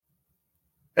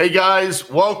Hey guys,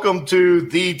 welcome to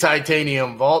the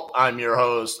Titanium Vault. I'm your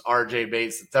host, RJ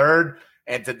Bates III,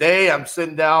 and today I'm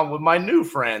sitting down with my new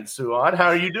friend, Souad. How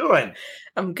are you doing?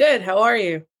 I'm good. How are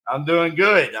you? I'm doing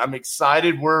good. I'm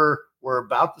excited. We're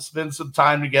about to spend some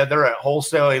time together at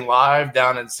Wholesaling Live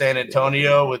down in San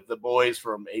Antonio with the boys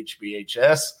from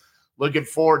HBHS. Looking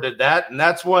forward to that, and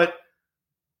that's what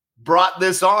brought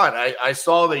this on. I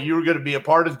saw that you were going to be a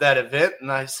part of that event,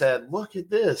 and I said, look at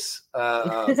this.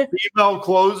 Female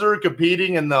closer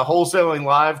competing in the Wholesaling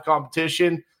Live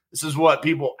competition. This is what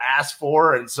people ask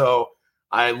for. And so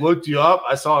I looked you up.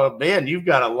 I saw, man, you've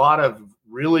got a lot of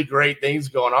really great things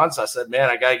going on. So I said,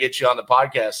 man, I got to get you on the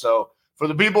podcast. So for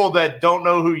the people that don't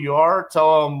know who you are,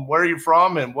 tell them where you're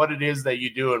from and what it is that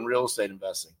you do in real estate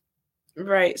investing.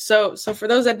 Right. So for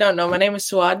those that don't know, my name is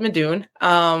Souad Mehdoun.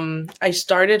 I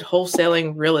started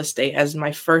wholesaling real estate as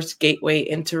my first gateway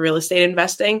into real estate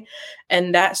investing.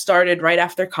 And that started right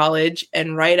after college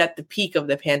and right at the peak of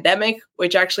the pandemic,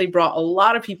 which actually brought a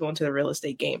lot of people into the real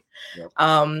estate game. Yep.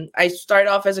 I started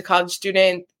off as a college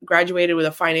student, graduated with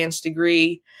a finance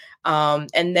degree,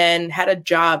 and then had a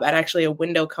job at actually a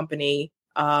window company.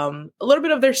 A little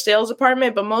bit of their sales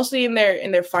department, but mostly in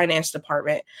their finance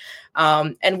department.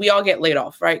 And we all get laid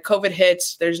off, right? COVID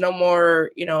hits. There's no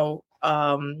more,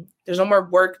 there's no more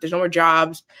work. There's no more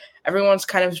jobs. Everyone's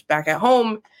kind of back at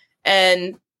home.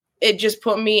 And it just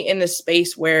put me in this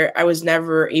space where I was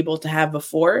never able to have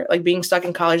before. Like being stuck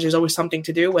in college, there's always something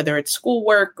to do, whether it's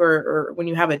schoolwork or when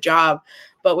you have a job.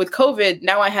 But with COVID,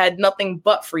 now I had nothing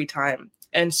but free time.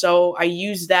 And so I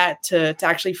used that to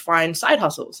actually find side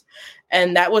hustles.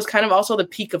 And that was kind of also the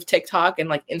peak of TikTok and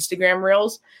like Instagram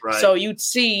Reels. Right. So you'd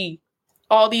see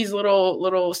all these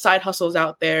little side hustles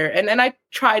out there. And I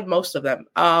tried most of them.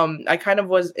 I kind of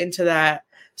was into that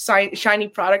shiny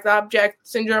product object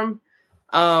syndrome.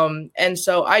 And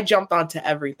so I jumped onto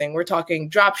everything. We're talking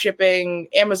drop shipping,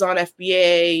 Amazon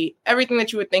FBA, everything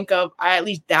that you would think of. I at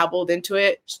least dabbled into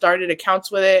it, started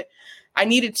accounts with it. I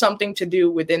needed something to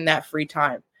do within that free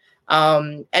time.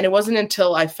 And it wasn't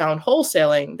until I found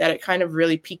wholesaling that it kind of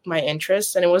really piqued my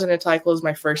interest. And it wasn't until I closed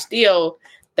my first deal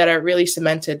that I really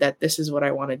cemented that this is what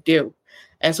I want to do.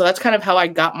 And so that's kind of how I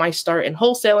got my start in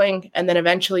wholesaling, and then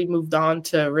eventually moved on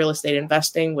to real estate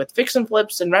investing with fix and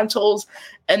flips and rentals,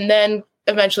 and then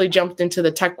eventually jumped into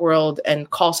the tech world and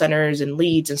call centers and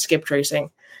leads and skip tracing.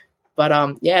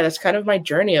 But yeah, that's kind of my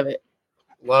journey of it.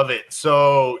 Love it.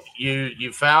 So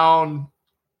you found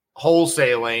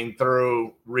wholesaling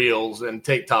through Reels and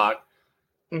TikTok.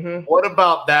 Mm-hmm. What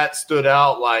about that stood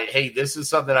out? Like, hey, this is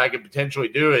something I could potentially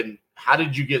do. And how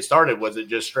did you get started? Was it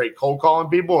just straight cold calling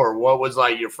people, or what was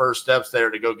like your first steps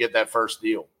there to go get that first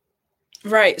deal?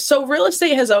 Right. So real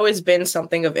estate has always been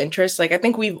something of interest. Like I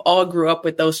think we've all grew up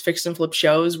with those fix and flip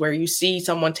shows where you see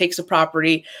someone takes a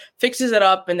property, fixes it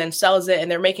up, and then sells it,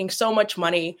 and they're making so much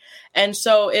money. And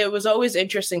so it was always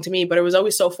interesting to me, but it was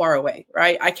always so far away,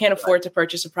 right? I can't afford to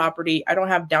purchase a property. I don't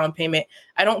have down payment.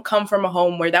 I don't come from a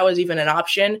home where that was even an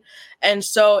option. And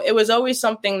so it was always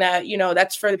something that,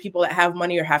 that's for the people that have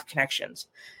money or have connections.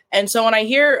 And so when I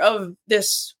hear of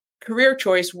this career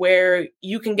choice where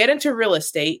you can get into real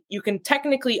estate, you can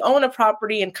technically own a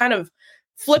property and kind of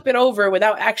flip it over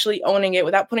without actually owning it,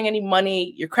 without putting any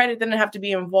money. Your credit didn't have to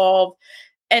be involved.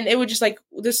 And it was just like,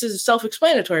 this is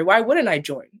self-explanatory. Why wouldn't I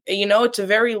join? It's a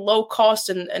very low cost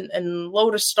and low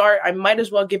to start. I might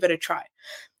as well give it a try.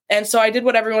 And so I did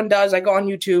what everyone does. I go on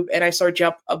YouTube and I search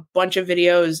up a bunch of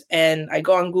videos, and I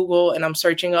go on Google and I'm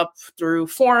searching up through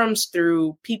forums,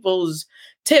 through people's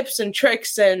tips and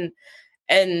tricks, and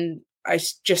I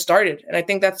just started. And I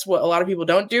think that's what a lot of people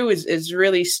don't do is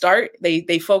really start.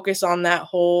 They focus on that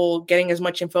whole getting as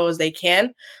much info as they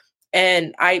can.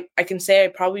 And I can say I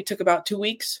probably took about 2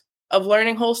 weeks of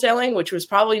learning wholesaling, which was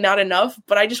probably not enough,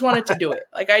 but I just wanted to do it.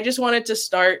 Like, I just wanted to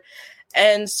start.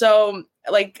 And so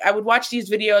like I would watch these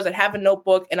videos, I'd have a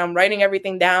notebook and I'm writing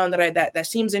everything down that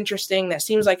seems interesting, that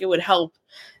seems like it would help.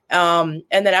 And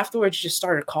then afterwards just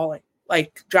started calling.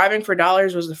 Like driving for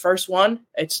dollars was the first one.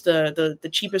 It's the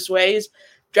cheapest ways.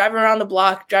 Drive around the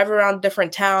block, drive around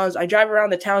different towns. I drive around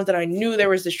the towns that I knew there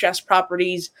was distressed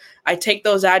properties. I take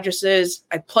those addresses,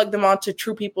 I plug them onto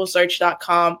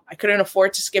truepeoplesearch.com. I couldn't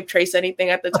afford to skip trace anything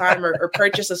at the time or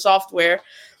purchase a software.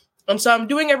 And so I'm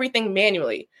doing everything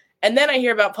manually. And then I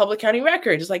hear about public county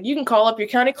records. It's like, you can call up your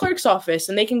county clerk's office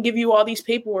and they can give you all these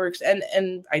paperwork.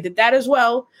 And I did that as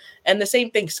well. And the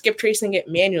same thing, skip tracing it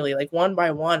manually, like one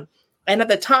by one. And at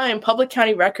the time, public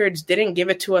county records didn't give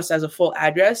it to us as a full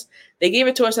address. They gave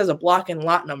it to us as a block and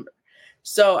lot number.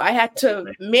 So I had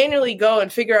to manually go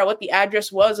and figure out what the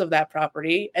address was of that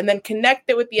property and then connect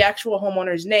it with the actual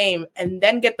homeowner's name and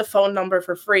then get the phone number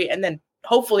for free and then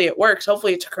hopefully it works.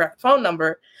 Hopefully it's a correct phone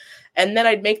number. And then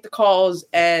I'd make the calls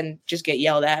and just get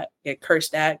yelled at, get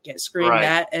cursed at, get screamed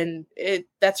at. And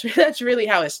that's really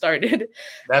how it started.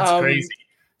 That's crazy.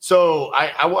 So I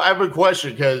have a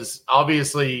question, because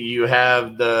obviously you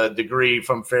have the degree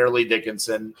from Fairleigh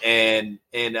Dickinson, and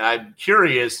I'm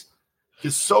curious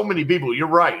because so many people, you're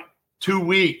right, 2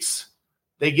 weeks,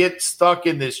 they get stuck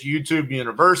in this YouTube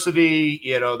university,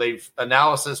 they've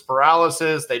analysis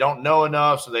paralysis, they don't know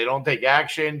enough, so they don't take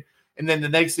action. And then the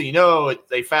next thing you know,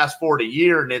 they fast forward a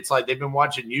year, and it's like they've been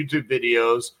watching YouTube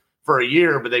videos for a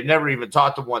year, but they've never even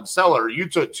talked to one seller. You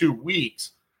took 2 weeks.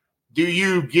 Do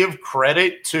you give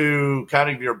credit to kind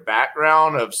of your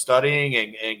background of studying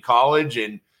in college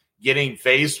and getting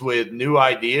faced with new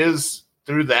ideas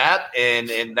through that?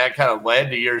 And that kind of led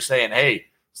to your saying, hey,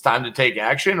 it's time to take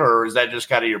action? Or is that just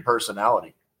kind of your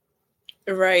personality?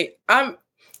 Right.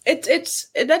 That's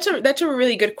a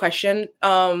really good question.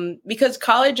 Because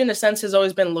college in a sense has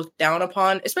always been looked down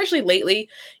upon, especially lately.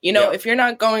 If you're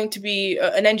not going to be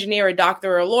an engineer, a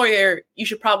doctor, or a lawyer, you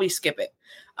should probably skip it.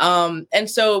 And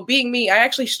so being me, I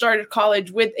actually started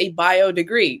college with a bio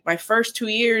degree. My first 2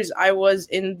 years, I was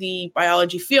in the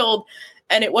biology field.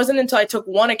 And it wasn't until I took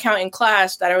one accounting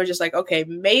class that I was just like, okay,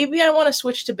 maybe I want to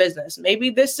switch to business. Maybe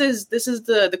this is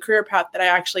the career path that I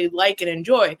actually like and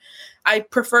enjoy. I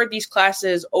preferred these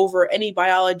classes over any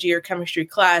biology or chemistry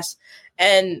class.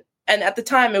 And at the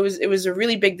time, it was a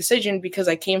really big decision, because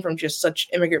I came from just such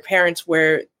immigrant parents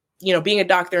where, being a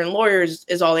doctor and lawyer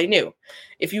is all they knew.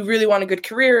 If you really want a good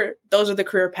career, those are the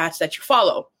career paths that you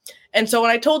follow. And so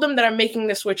when I told them that I'm making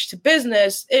the switch to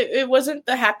business, it wasn't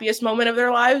the happiest moment of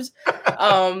their lives.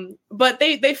 But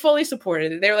they fully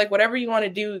supported it. They were like, whatever you want to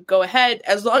do, go ahead,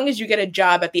 as long as you get a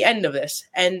job at the end of this.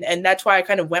 And that's why I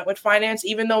kind of went with finance,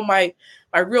 even though my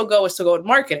real goal was to go with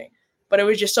marketing. But it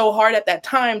was just so hard at that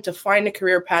time to find a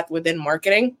career path within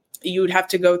marketing. You would have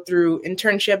to go through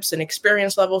internships and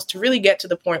experience levels to really get to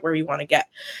the point where you want to get.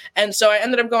 And so I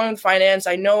ended up going with finance.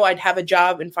 I know I'd have a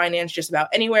job in finance just about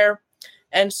anywhere.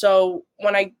 And so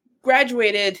when I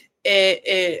graduated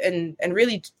and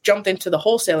really jumped into the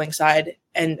wholesaling side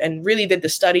and really did the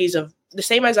studies of the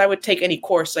same as I would take any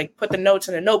course, like put the notes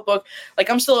in a notebook. Like,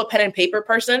 I'm still a pen and paper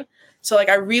person. So like,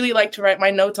 I really like to write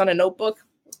my notes on a notebook.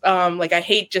 Like, I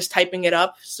hate just typing it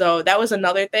up. So that was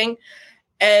another thing.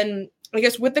 And I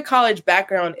guess with the college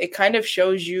background, it kind of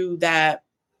shows you that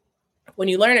when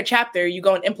you learn a chapter, you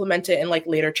go and implement it in like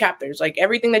later chapters. Like,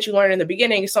 everything that you learn in the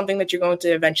beginning is something that you're going to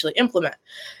eventually implement.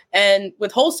 And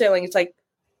with wholesaling, it's like,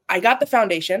 I got the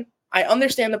foundation. I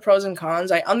understand the pros and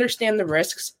cons. I understand the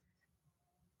risks.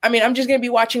 I mean, I'm just going to be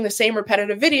watching the same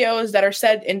repetitive videos that are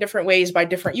said in different ways by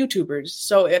different YouTubers.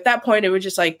 So at that point, it was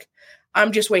just like,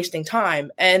 I'm just wasting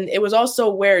time. And it was also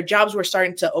where jobs were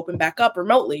starting to open back up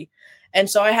remotely. And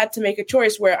so I had to make a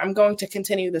choice where I'm going to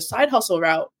continue the side hustle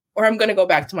route, or I'm going to go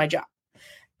back to my job.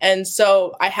 And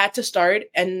so I had to start,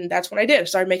 and that's what I did. I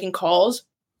started making calls,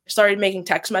 started making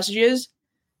text messages.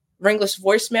 Ringless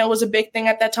voicemail was a big thing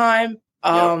at that time.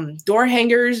 Door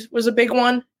hangers was a big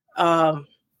one. And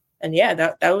yeah,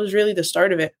 that was really the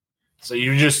start of it. So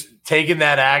you're just taking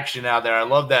that action out there. I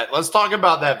love that. Let's talk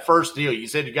about that first deal. You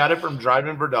said you got it from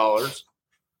Driving for Dollars.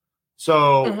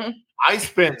 So I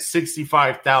spent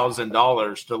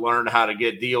 $65,000 to learn how to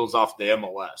get deals off the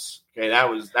MLS. Okay, that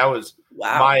was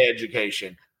my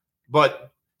education.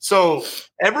 But so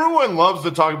everyone loves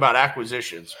to talk about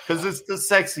acquisitions because it's the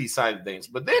sexy side of things.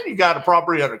 But then you got a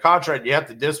property under contract, you have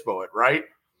to dispo it, right?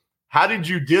 How did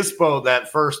you dispo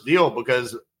that first deal?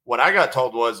 Because what I got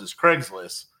told is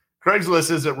Craigslist.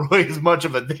 Craigslist isn't really as much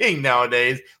of a thing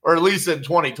nowadays, or at least in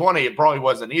 2020, it probably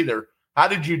wasn't either. How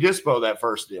did you dispo that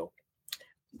first deal?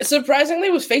 Surprisingly,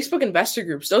 it was Facebook investor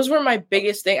groups. Those were my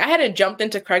biggest thing. I hadn't jumped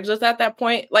into Craigslist at that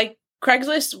point. Like,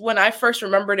 Craigslist, when I first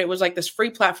remembered, it was like this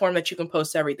free platform that you can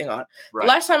post everything on. Right. The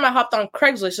last time I hopped on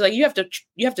Craigslist, it's like you have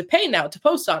to pay now to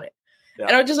post on it. Yeah.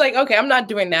 And I was just like, okay, I'm not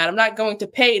doing that. I'm not going to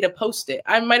pay to post it.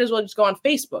 I might as well just go on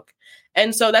Facebook.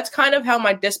 And so that's kind of how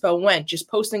my dispo went, just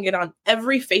posting it on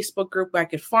every Facebook group I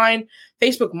could find.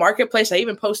 Facebook Marketplace, I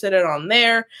even posted it on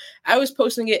there. I was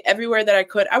posting it everywhere that I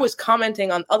could. I was commenting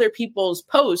on other people's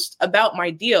posts about my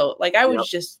deal. Like, I was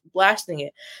just blasting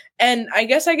it. And I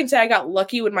guess I can say I got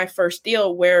lucky with my first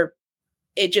deal where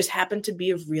it just happened to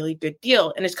be a really good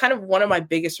deal. And it's kind of one of my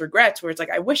biggest regrets, where it's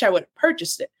like, I wish I would have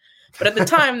purchased it. But at the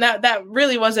time, that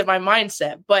really wasn't my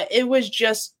mindset. But it was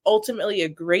just ultimately a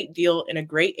great deal in a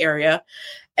great area.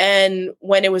 And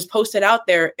when it was posted out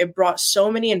there, it brought so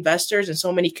many investors and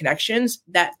so many connections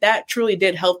that truly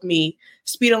did help me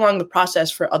speed along the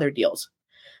process for other deals.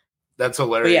 That's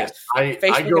hilarious. Yeah,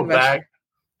 I go back.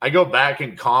 I go back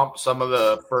and comp some of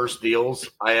the first deals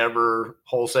I ever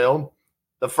wholesaled.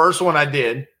 The first one I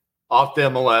did off the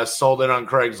MLS, sold it on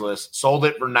Craigslist, sold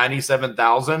it for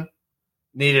 $97,000,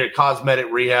 needed a cosmetic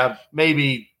rehab,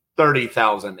 maybe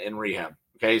 $30,000 in rehab.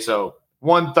 Okay, so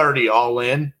 130 all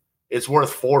in. It's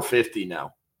worth 450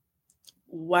 now.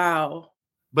 Wow.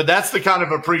 But that's the kind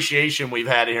of appreciation we've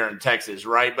had here in Texas,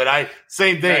 right? But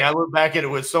same thing. Right. I look back at it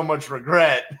with so much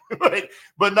regret,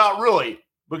 but not really,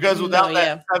 because without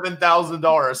that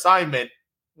 $7,000 assignment,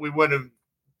 we wouldn't have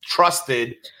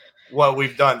trusted what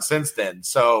we've done since then.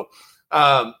 So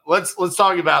let's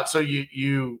talk about. So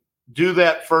you do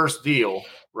that first deal,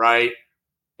 right?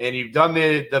 And you've done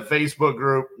the Facebook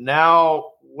group.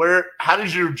 Now, how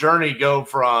does your journey go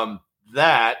from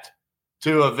that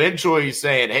to eventually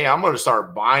saying, hey, I'm going to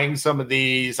start buying some of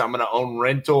these, I'm going to own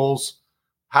rentals?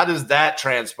 How does that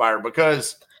transpire?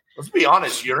 Because let's be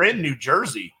honest, you're in New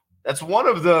Jersey. That's one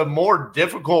of the more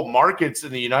difficult markets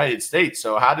in the United States.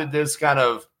 So how did this kind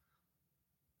of,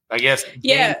 I guess,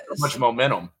 gain so much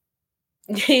momentum?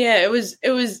 Yeah, it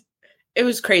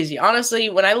was crazy. Honestly,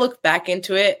 when I look back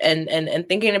into it and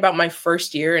thinking about my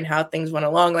first year and how things went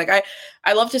along, like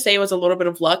I love to say it was a little bit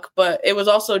of luck, but it was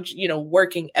also,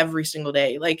 working every single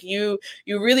day. Like you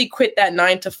really quit that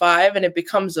 9 to 5 and it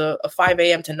becomes a 5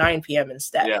 a.m. to 9 p.m.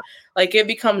 instead. Yeah. Like it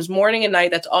becomes morning and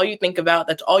night. That's all you think about.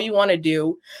 That's all you want to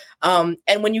do.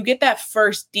 And when you get that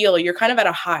first deal, you're kind of at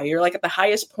a high. You're like at the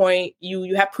highest point.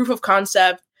 You have proof of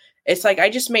concept. It's like I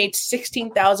just made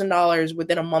 $16,000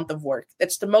 within a month of work.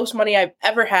 That's the most money I've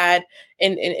ever had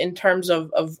in terms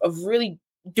of really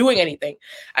doing anything.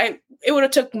 It would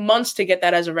have took months to get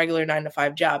that as a regular 9 to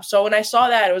 5 job. So when I saw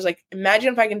that, it was like,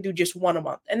 imagine if I can do just one a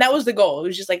month. And that was the goal. It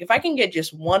was just like, if I can get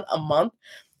just one a month,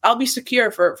 I'll be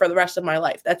secure for the rest of my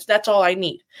life. That's all I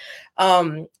need.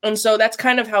 And so that's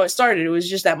kind of how it started. It was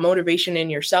just that motivation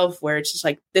in yourself where it's just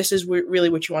like, this is really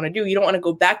what you want to do. You don't want to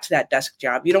go back to that desk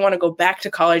job. You don't want to go back to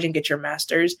college and get your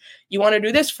master's. You want to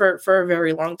do this for a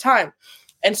very long time.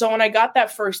 And so when I got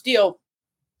that first deal,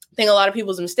 I think a lot of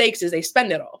people's mistakes is they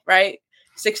spend it all, right?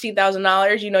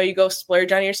 $16,000, you go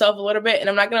splurge on yourself a little bit. And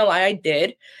I'm not going to lie, I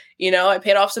did. I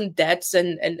paid off some debts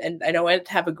and I know I had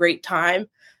to have a great time.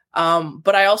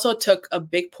 But I also took a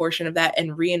big portion of that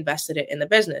and reinvested it in the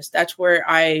business. That's where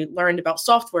I learned about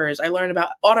softwares. I learned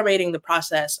about automating the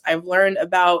process. I've learned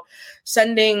about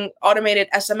sending automated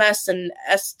SMS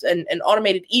and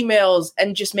automated emails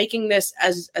and just making this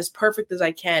as perfect as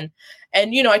I can.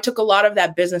 And, I took a lot of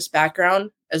that business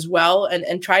background as well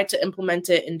and tried to implement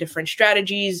it in different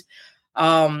strategies.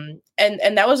 And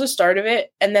that was the start of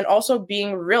it. And then also being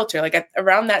a realtor, like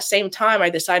around that same time, I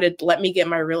decided, let me get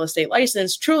my real estate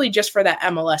license truly just for that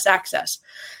MLS access.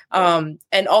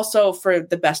 And also for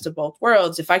the best of both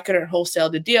worlds. If I couldn't wholesale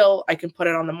the deal, I can put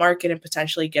it on the market and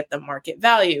potentially get the market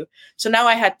value. So now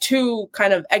I had two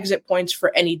kind of exit points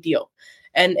for any deal.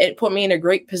 And it put me in a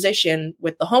great position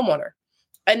with the homeowner.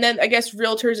 And then I guess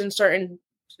realtors in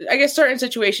certain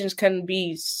situations can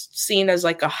be seen as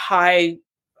like a high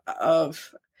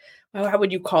of, how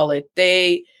would you call it?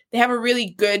 They have a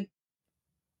really good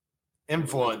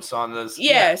influence on this.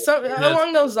 Yeah, so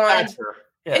along those lines.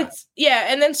 Yeah.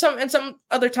 And then some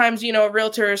other times, a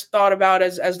realtor is thought about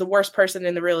as the worst person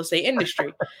in the real estate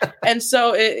industry. And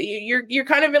so you're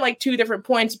kind of in like two different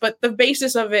points, but the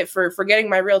basis of it for getting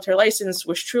my realtor license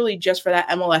was truly just for that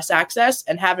MLS access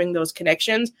and having those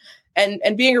connections. And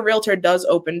being a realtor does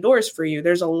open doors for you.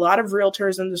 There's a lot of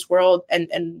realtors in this world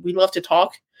and we love to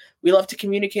talk. We love to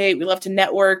communicate. We love to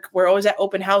network. We're always at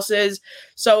open houses.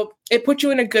 So it puts you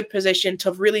in a good position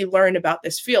to really learn about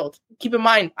this field. Keep in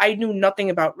mind, I knew nothing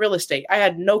about real estate. I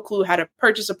had no clue how to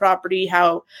purchase a property,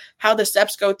 how the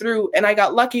steps go through. And I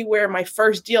got lucky where my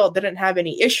first deal didn't have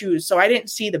any issues. So I didn't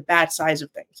see the bad sides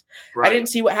of things. Right. I didn't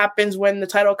see what happens when the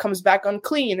title comes back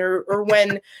unclean or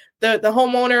when the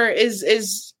homeowner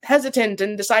is hesitant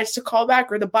and decides to call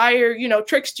back, or the buyer,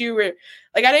 tricks you. Or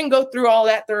like, I didn't go through all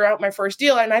that throughout my first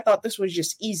deal. And I thought this was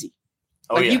just easy.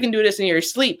 You can do this in your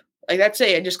sleep. Like, that's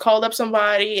it. I just called up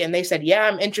somebody and they said, yeah,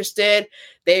 I'm interested.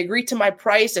 They agreed to my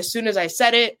price. As soon as I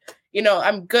said it,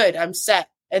 I'm good. I'm set.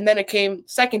 And then it came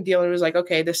second deal and it was like,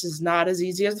 okay, this is not as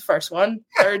easy as the first one.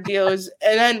 Third deal is,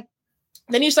 and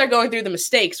then you start going through the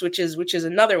mistakes, which is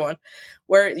another one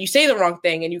where you say the wrong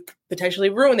thing and you potentially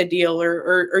ruin the deal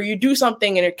or you do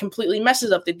something and it completely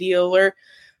messes up the deal, or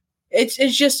it's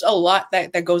just a lot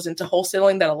that goes into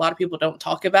wholesaling that a lot of people don't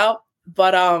talk about.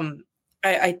 But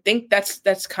I think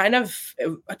that's kind of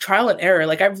a trial and error.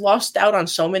 Like, I've lost out on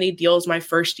so many deals my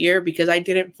first year because I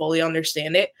didn't fully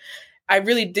understand it. I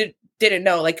really didn't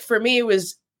know. Like, for me, it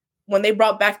was when they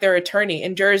brought back their attorney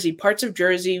in Jersey, parts of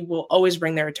Jersey will always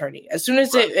bring their attorney. As soon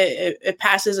as it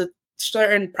passes a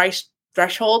certain price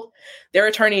threshold, their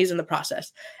attorney is in the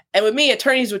process. And with me,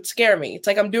 attorneys would scare me. It's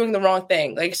like I'm doing the wrong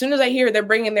thing. Like as soon as I hear they're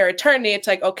bringing their attorney, it's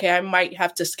like, okay, I might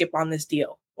have to skip on this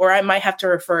deal, or I might have to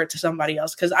refer it to somebody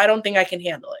else because I don't think I can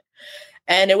handle it.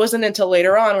 And it wasn't until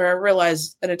later on where I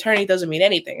realized an attorney doesn't mean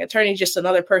anything. Attorney is just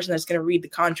another person that's going to read the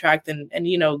contract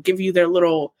and give you their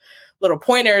little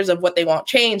pointers of what they want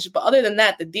changed. But other than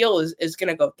that, the deal is going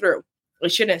to go through.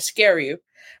 It shouldn't scare you.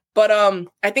 But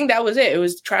I think that was it. It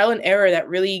was trial and error that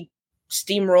really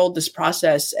steamrolled this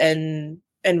process, and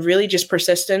really just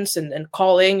persistence and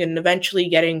calling, and eventually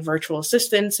getting virtual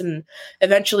assistants, and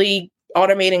eventually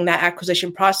automating that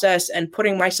acquisition process and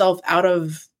putting myself out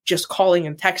of just calling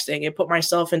and texting. It put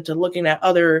myself into looking at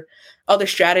other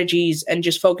strategies and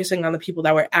just focusing on the people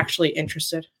that were actually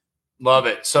interested. Love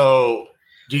it. So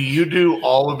do you do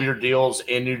all of your deals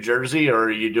in New Jersey, or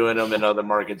are you doing them in other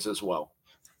markets as well?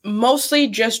 Mostly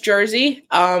just Jersey.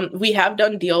 We have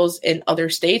done deals in other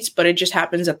states, but it just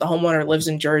happens that the homeowner lives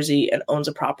in Jersey and owns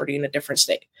a property in a different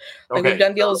state. Like we've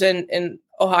done deals in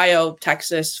Ohio,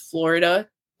 Texas, Florida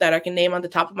that I can name on the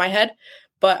top of my head,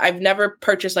 but I've never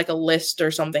purchased like a list or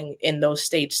something in those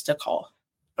states to call.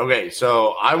 Okay,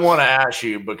 so I want to ask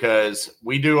you, because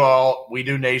we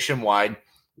do nationwide,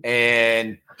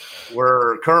 and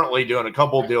we're currently doing a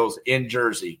couple deals in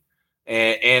Jersey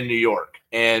and New York.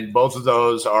 And both of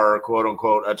those are quote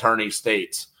unquote attorney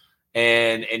states.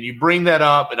 And you bring that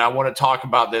up, and I want to talk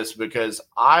about this because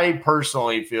I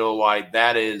personally feel like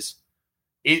that is,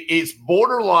 it's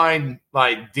borderline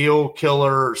like deal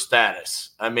killer status.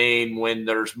 I mean, when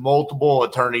there's multiple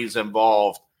attorneys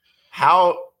involved,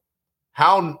 how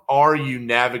are you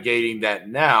navigating that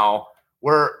now?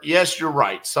 Where, yes, you're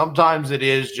right. Sometimes it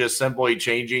is just simply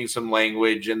changing some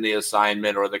language in the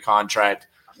assignment or the contract.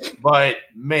 But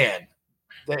man,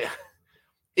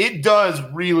 it does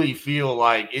really feel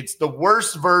like it's the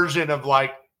worst version of,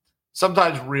 like,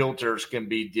 sometimes realtors can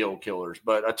be deal killers,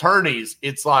 but attorneys,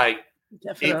 it's like,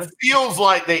 Definitely. It feels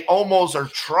like they almost are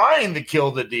trying to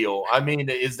kill the deal. I mean,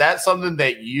 is that something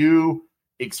that you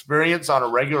experience on a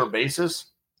regular basis?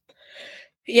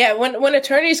 Yeah, when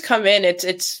attorneys come in,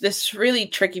 it's this really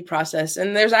tricky process.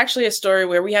 And there's actually a story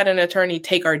where we had an attorney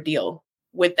take our deal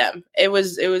with them. It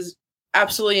was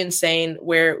absolutely insane,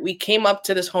 where we came up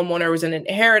to this homeowner. It was an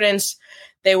inheritance.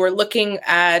 They were looking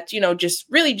at,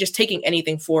 just taking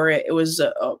anything for it. It was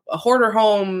a hoarder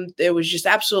home. It was just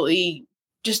absolutely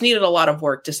just needed a lot of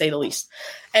work, to say the least.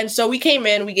 And so we came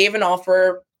in, we gave an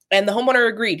offer, and the homeowner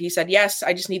agreed. He said, yes,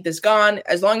 I just need this gone.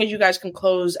 As long as you guys can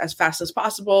close as fast as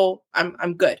possible,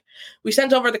 I'm good. We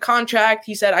sent over the contract.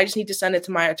 He said, I just need to send it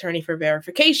to my attorney for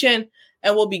verification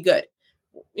and we'll be good.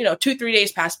 2-3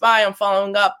 days pass by. I'm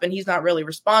following up and he's not really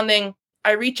responding.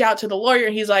 I reach out to the lawyer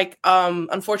and he's like,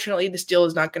 unfortunately, this deal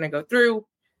is not going to go through.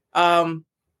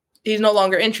 He's no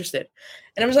longer interested.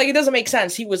 And I was like, it doesn't make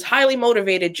sense. He was highly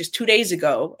motivated just 2 days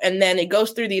ago, and then it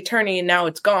goes through the attorney and now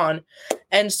it's gone.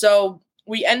 And so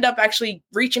we end up actually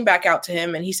reaching back out to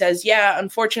him, and he says, yeah,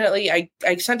 unfortunately,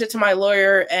 I sent it to my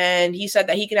lawyer and he said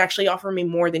that he can actually offer me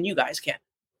more than you guys can.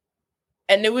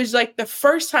 And it was like the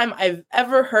first time I've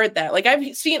ever heard that. Like,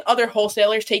 I've seen other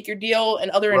wholesalers take your deal and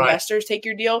other investors take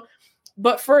your deal.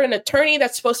 But for an attorney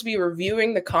that's supposed to be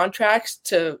reviewing the contracts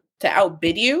to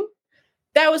outbid you,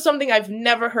 that was something I've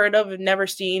never heard of, and never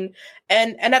seen.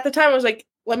 And at the time I was like,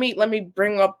 let me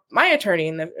bring up my attorney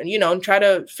and try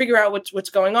to figure out what's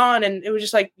going on. And it was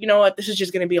just like, you know what, this is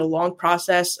just going to be a long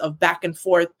process of back and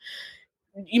forth.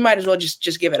 You might as well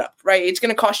just give it up, right? It's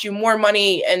going to cost you more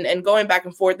money and going back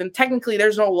and forth. And technically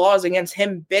there's no laws against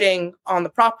him bidding on the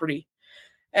property.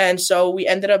 And so we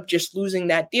ended up just losing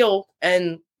that deal.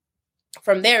 And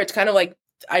from there, it's kind of like,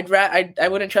 I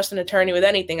wouldn't trust an attorney with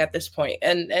anything at this point.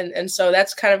 And so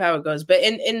that's kind of how it goes. But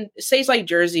in states like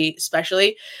Jersey,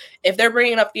 especially, if they're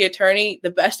bringing up the attorney, the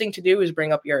best thing to do is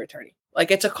bring up your attorney. Like,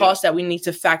 it's a cost that we need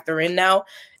to factor in now.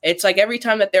 It's like every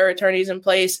time that there are attorneys in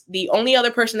place, the only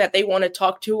other person that they want to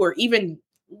talk to or even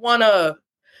want to,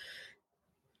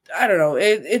 I don't know,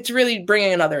 it's really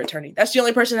bringing another attorney. That's the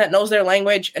only person that knows their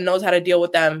language and knows how to deal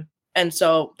with them. And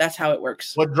so that's how it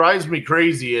works. What drives me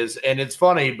crazy is, and it's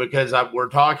funny because we're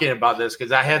talking about this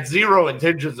because I had zero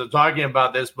intentions of talking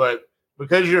about this, but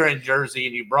because you're in Jersey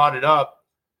and you brought it up,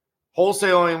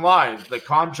 Wholesaling Live, the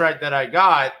contract that I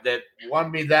got that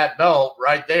won me that belt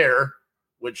right there,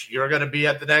 which you're going to be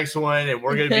at the next one and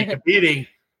we're going to be competing,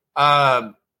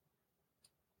 was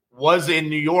in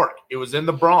New York. It was in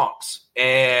the Bronx,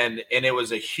 and it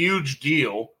was a huge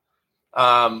deal.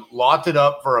 Locked it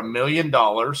up for $1 million.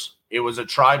 It was a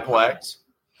triplex.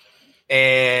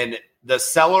 And the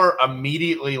seller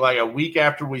immediately, like a week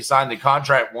after we signed the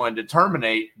contract, wanted to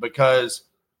terminate because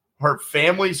her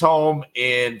family's home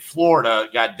in Florida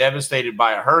got devastated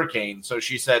by a hurricane. So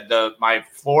she said, my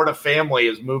Florida family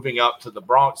is moving up to the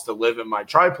Bronx to live in my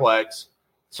triplex,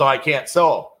 so I can't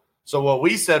sell. So what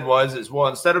we said was, well,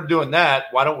 instead of doing that,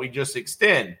 why don't we just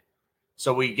extend?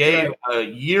 So we gave a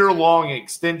year-long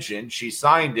extension. She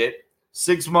signed it.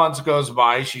 6 months goes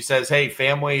by. She says, hey,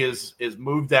 family is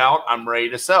moved out. I'm ready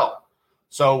to sell.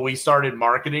 So we started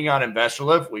marketing on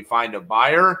InvestorLift. We find a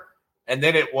buyer, and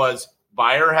then it was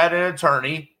buyer had an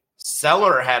attorney,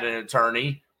 seller had an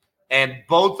attorney, and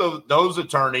both of those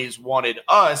attorneys wanted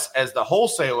us as the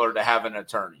wholesaler to have an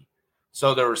attorney.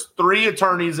 So there was 3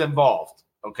 attorneys involved,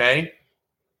 okay?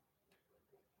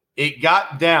 It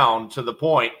got down to the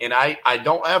point, and I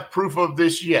don't have proof of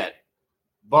this yet,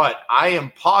 but I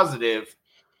am positive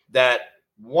that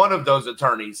one of those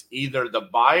attorneys, either the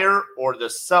buyer or the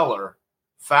seller,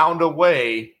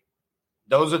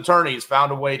 those attorneys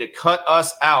found a way to cut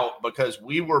us out because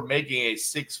we were making a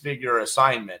 6-figure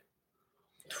assignment.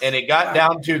 And it got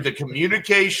down to the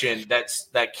communication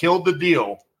that killed the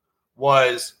deal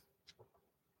was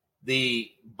the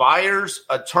buyer's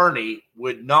attorney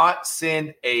would not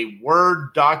send a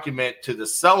Word document to the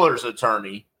seller's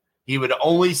attorney. He would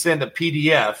only send a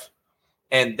PDF,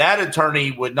 and that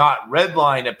attorney would not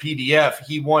redline a PDF.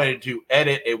 He wanted to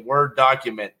edit a Word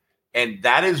document, and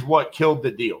that is what killed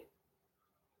the deal.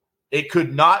 It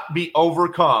could not be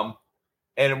overcome.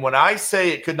 And when I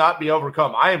say it could not be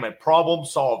overcome, I am a problem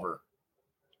solver,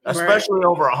 especially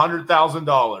over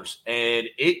 $100,000. And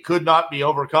it could not be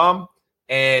overcome,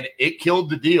 and it killed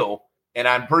the deal. And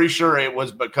I'm pretty sure it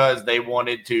was because they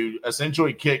wanted to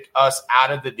essentially kick us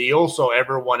out of the deal so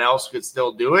everyone else could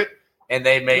still do it, and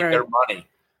they made their money.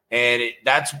 And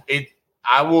that's it.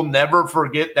 I will never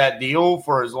forget that deal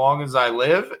for as long as I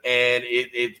live, and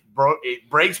it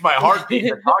breaks my heart to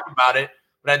even talk about it.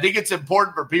 But I think it's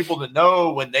important for people to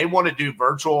know when they want to do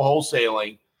virtual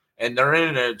wholesaling and they're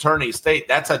in an attorney state,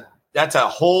 that's a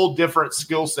whole different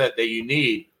skill set that you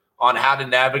need on how to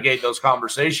navigate those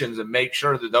conversations and make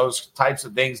sure that those types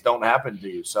of things don't happen to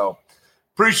you. So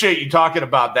appreciate you talking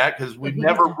about that because we've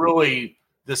never really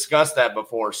discussed that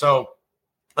before. So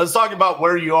let's talk about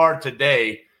where you are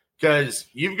today, because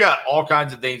you've got all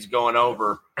kinds of things going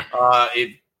over.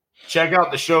 Check out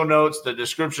the show notes, the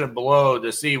description below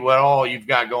to see what all you've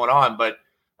got going on. But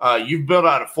you've built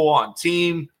out a full-on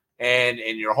team, and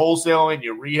you're wholesaling,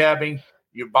 you're rehabbing,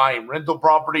 you're buying rental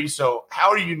properties. So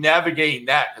how are you navigating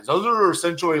that? Because those are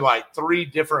essentially like 3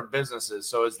 different businesses.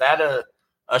 So is that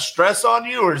a stress on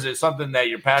you, or is it something that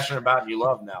you're passionate about and you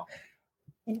love now?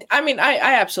 I mean, I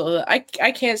absolutely,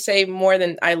 I can't say more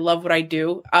than I love what I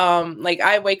do. Like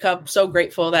I wake up so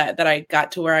grateful that I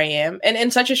got to where I am, and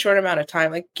in such a short amount of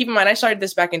time. Like keep in mind, I started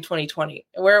this back in 2020.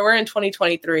 We're in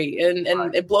 2023, and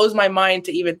it blows my mind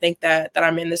to even think that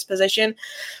I'm in this position.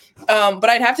 But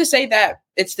I'd have to say that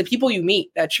it's the people you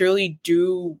meet that truly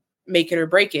do make it or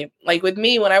break it. Like with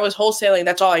me, when I was wholesaling,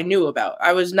 that's all I knew about.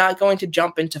 I was not going to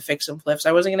jump into fix and flips.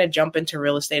 I wasn't going to jump into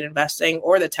real estate investing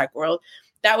or the tech world.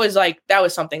 That was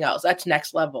something else. That's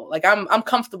next level. Like I'm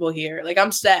comfortable here. Like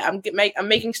I'm set. I'm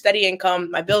making steady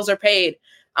income. My bills are paid.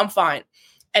 I'm fine.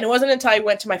 And it wasn't until I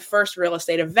went to my first real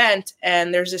estate event,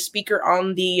 and there's a speaker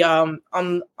on the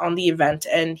event,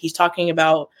 and he's talking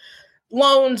about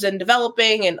loans and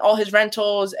developing and all his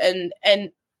rentals, and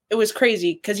it was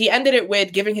crazy because he ended it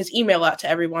with giving his email out to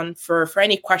everyone for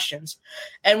any questions.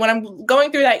 And when I'm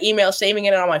going through that email, saving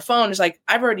it on my phone, it's like,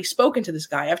 I've already spoken to this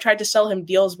guy. I've tried to sell him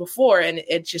deals before, and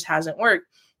it just hasn't worked.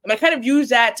 And I kind of use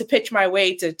that to pitch my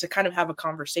way to kind of have a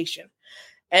conversation.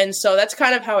 And so that's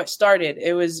kind of how it started.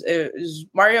 It was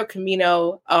Mario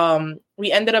Camino.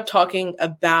 We ended up talking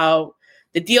about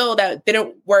the deal that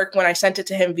didn't work when I sent it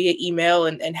to him via email,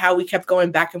 and how we kept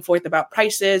going back and forth about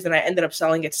prices, and I ended up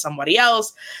selling it to somebody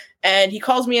else. And he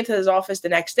calls me into his office the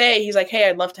next day. He's like, hey,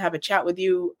 I'd love to have a chat with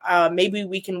you. Maybe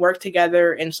we can work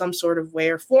together in some sort of way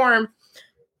or form.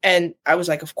 And I was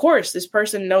like, of course, this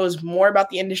person knows more about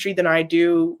the industry than I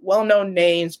do. Well-known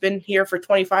names, been here for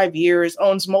 25 years,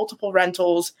 owns multiple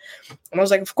rentals. And I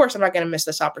was like, of course, I'm not going to miss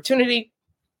this opportunity.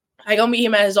 I go meet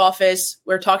him at his office.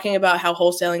 We're talking about how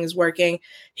wholesaling is working.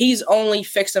 He's only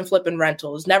fix and flip and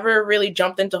rentals, never really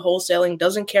jumped into wholesaling,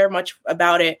 doesn't care much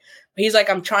about it. But he's like,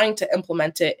 I'm trying to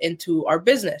implement it into our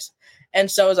business. And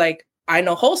so I was like, I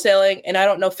know wholesaling and I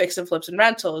don't know fix and flips and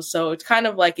rentals. So it's kind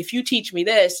of like, if you teach me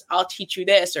this, I'll teach you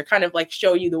this, or kind of like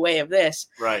show you the way of this.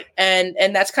 Right. And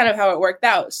that's kind of how it worked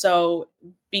out. So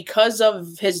because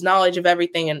of his knowledge of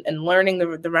everything and learning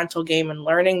the rental game and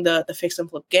learning the fix and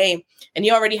flip game. And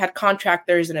he already had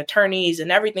contractors and attorneys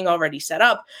and everything already set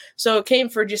up. So it came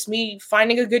for just me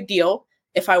finding a good deal.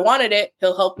 If I wanted it,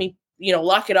 he'll help me,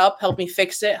 lock it up, help me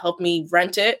fix it, help me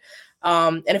rent it.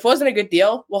 And if it wasn't a good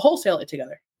deal, we'll wholesale it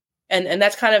together. And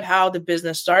that's kind of how the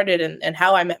business started and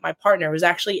how I met my partner was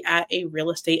actually at a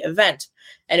real estate event.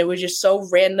 And it was just so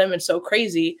random and so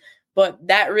crazy. But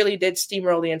that really did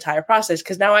steamroll the entire process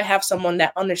because now I have someone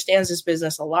that understands this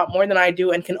business a lot more than I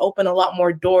do and can open a lot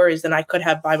more doors than I could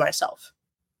have by myself.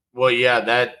 Well,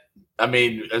 yeah,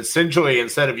 essentially,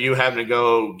 instead of you having to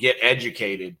go get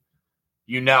educated,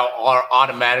 you now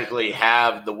automatically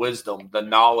have the wisdom, the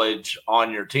knowledge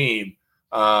on your team.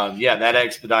 That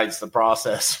expedites the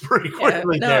process pretty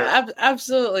quickly.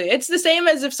 Absolutely. It's the same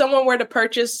as if someone were to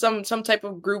purchase some type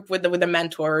of group with a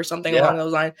mentor or something along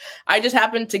those lines. I just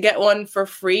happened to get one for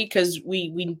free because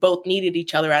we both needed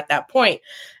each other at that point.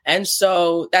 And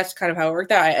so that's kind of how it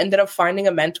worked out. I ended up finding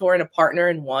a mentor and a partner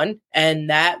in one. And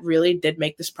that really did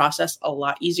make this process a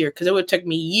lot easier because it would take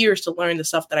me years to learn the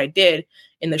stuff that I did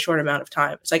in the short amount of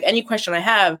time. It's like any question I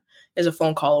have is a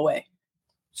phone call away.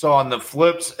 So on the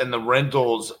flips and the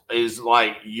rentals, is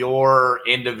like your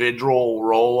individual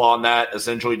role on that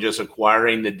essentially just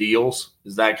acquiring the deals?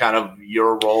 Is that kind of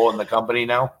your role in the company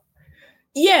now?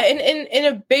 Yeah, in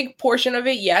a big portion of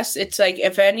it, yes. It's like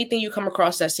if anything you come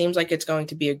across that seems like it's going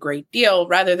to be a great deal,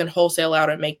 rather than wholesale out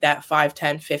and make that 5,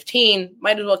 10, 15,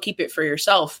 might as well keep it for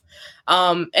yourself.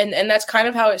 And that's kind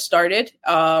of how it started.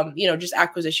 Just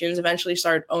acquisitions, eventually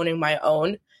started owning my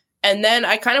own. And then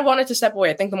I kind of wanted to step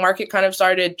away. I think the market kind of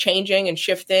started changing and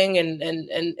shifting, and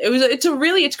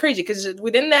it's crazy because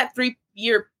within that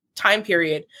 3-year time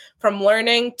period, from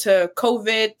learning to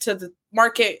COVID to the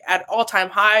market at all-time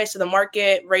highs to the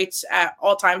market rates at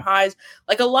all-time highs,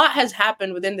 like a lot has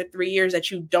happened within the 3 years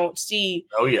that you don't see.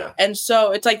 Oh yeah. And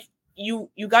so it's like you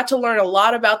got to learn a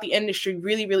lot about the industry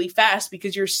really, really fast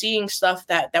because you're seeing stuff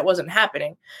that wasn't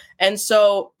happening. And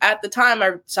so at the time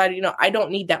I decided, I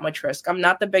don't need that much risk. I'm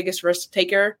not the biggest risk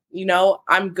taker.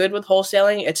 I'm good with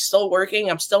wholesaling. It's still working.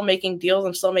 I'm still making deals.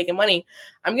 I'm still making money.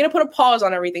 I'm going to put a pause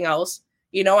on everything else.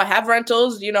 I have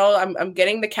rentals, I'm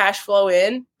getting the cash flow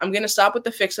in. I'm going to stop with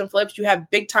the fix and flips. You have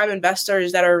big time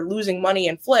investors that are losing money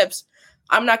in flips.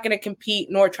 I'm not going to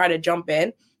compete nor try to jump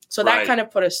in. So that kind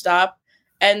of put a stop.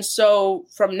 And so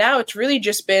from now, it's really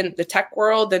just been the tech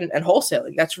world and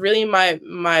wholesaling. That's really my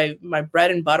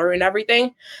bread and butter and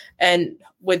everything. And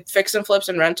with fix and flips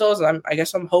and rentals, I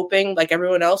guess I'm hoping, like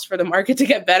everyone else, for the market to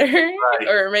get better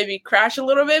or maybe crash a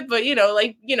little bit. But,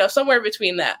 somewhere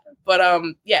between that. But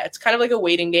it's kind of like a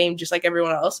waiting game, just like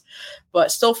everyone else,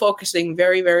 but still focusing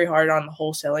very, very hard on the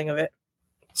wholesaling of it.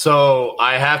 So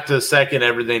I have to second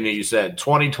everything that you said.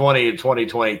 2020 and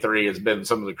 2023 has been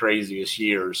some of the craziest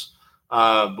years.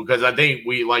 Because I think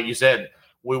like you said,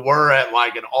 we were at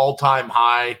like an all-time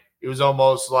high. It was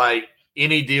almost like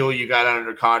any deal you got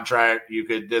under contract, you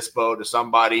could dispo to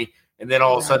somebody. And then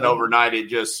all of a sudden overnight,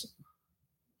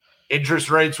 interest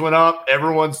rates went up.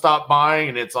 Everyone stopped buying.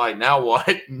 And it's like, now what?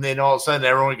 And then all of a sudden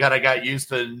everyone kind of got used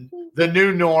to the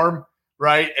new norm,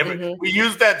 right? We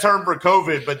used that term for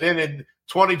COVID, but then in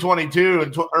 2022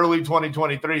 and early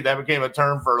 2023, that became a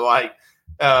term for like,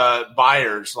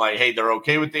 buyers, like, hey, they're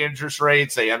okay with the interest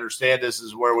rates. They understand this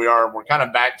is where we are. And we're kind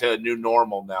of back to a new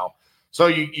normal now. So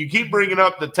you keep bringing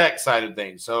up the tech side of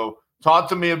things. So talk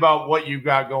to me about what you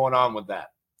got going on with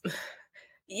that.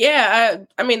 Yeah.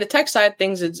 The tech side of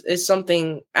things is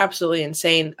something absolutely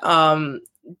insane.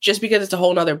 Just because it's a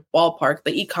whole nother ballpark.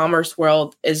 The e-commerce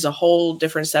world is a whole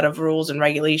different set of rules and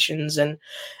regulations. And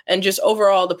just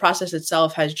overall, the process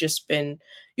itself has just been,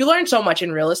 you learn so much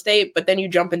in real estate, but then you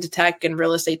jump into tech and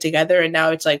real estate together. And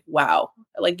now it's like, wow,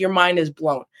 like your mind is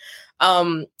blown.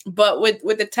 But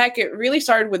with the tech, it really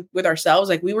started with ourselves.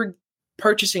 Like we were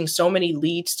purchasing so many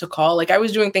leads to call. Like I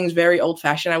was doing things very old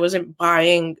fashioned. I wasn't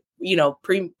buying,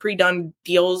 pre-done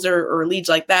deals or leads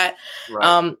like that.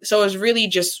 Right. So it was really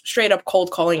just straight up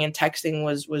cold calling and texting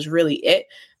was really it.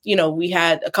 We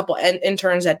had a couple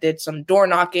interns that did some door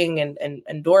knocking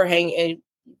and door hanging.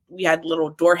 We had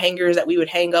little door hangers that we would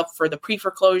hang up for the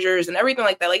pre-foreclosures and everything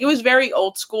like that. Like it was very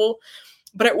old school,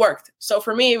 but it worked. So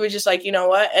for me, it was just like, you know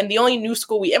what? And the only new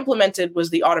school we implemented was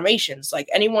the automations. Like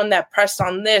anyone that pressed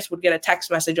on this would get a text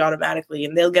message automatically,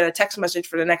 and they'll get a text message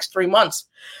for the next 3 months.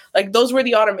 Like those were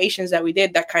the automations that we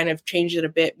did that kind of changed it a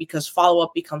bit because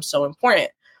follow-up becomes so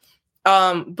important.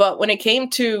 But when it came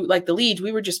to like the leads,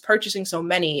 we were just purchasing so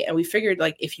many, and we figured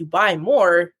like if you buy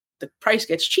more, the price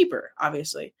gets cheaper,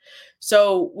 obviously.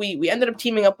 So we ended up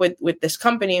teaming up with this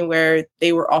company where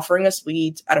they were offering us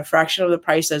leads at a fraction of the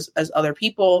price as other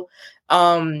people.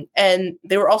 And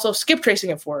they were also skip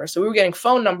tracing it for us. So we were getting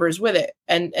phone numbers with it,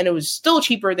 and it was still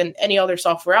cheaper than any other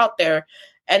software out there.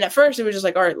 And at first it was just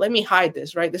like, all right, let me hide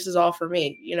this, right? This is all for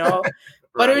me, Right.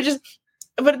 But it was just,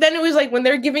 but then it was like when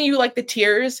they're giving you like the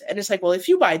tiers, and it's like, well, if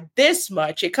you buy this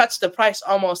much, it cuts the price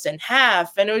almost in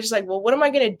half. And it was just like, well, what am I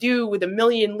going to do with 1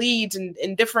 million leads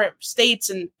in different states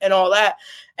and all that?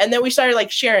 And then we started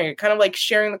like sharing it, kind of like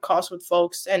sharing the cost with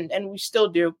folks, and we still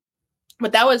do.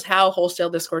 But that was how Wholesale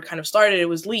Discord kind of started. It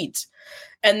was leads.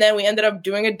 And then we ended up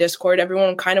doing a Discord.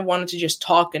 Everyone kind of wanted to just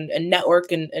talk and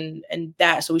network and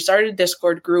that. So we started a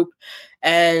Discord group,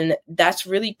 and that's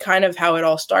really kind of how it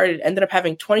all started. Ended up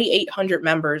having 2,800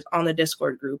 members on the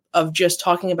Discord group of just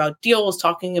talking about deals,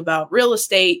 talking about real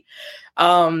estate.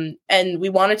 And we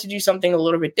wanted to do something a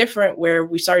little bit different, where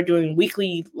we started doing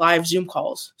weekly live Zoom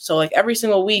calls. So like every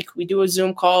single week we do a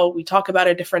Zoom call, we talk about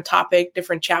a different topic,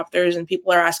 different chapters, and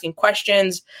people are asking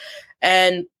questions.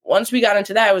 And once we got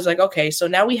into that, it was like, okay, so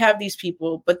now we have these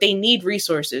people, but they need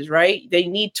resources, right? They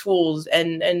need tools.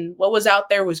 And what was out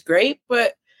there was great,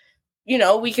 but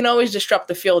we can always disrupt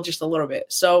the field just a little bit.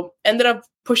 So ended up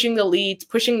pushing the leads,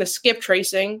 pushing the skip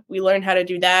tracing. We learned how to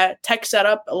do that. Tech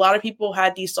setup. A lot of people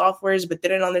had these softwares, but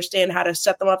didn't understand how to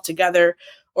set them up together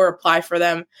or apply for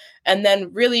them. And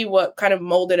then really what kind of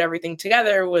molded everything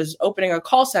together was opening a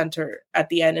call center at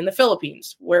the end in the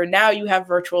Philippines, where now you have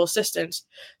virtual assistants.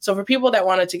 So for people that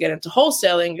wanted to get into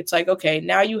wholesaling, it's like, okay,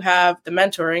 now you have the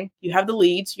mentoring, you have the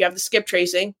leads, you have the skip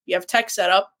tracing, you have tech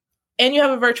setup, and you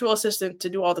have a virtual assistant to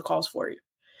do all the calls for you.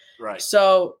 Right.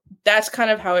 So that's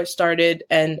kind of how it started.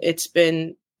 And it's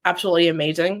been absolutely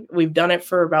amazing. We've done it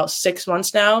for about 6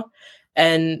 months now.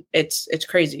 And it's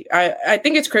crazy. I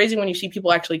think it's crazy when you see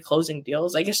people actually closing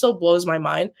deals. Like, it still blows my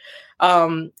mind.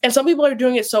 And some people are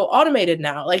doing it so automated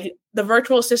now. Like, the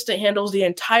virtual assistant handles the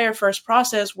entire first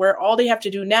process, where all they have to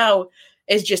do now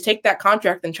is just take that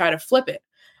contract and try to flip it.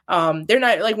 They're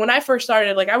not like, when I first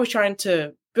started, like, I was trying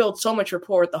to build so much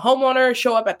rapport with the homeowner,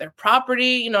 show up at their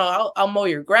property, I'll mow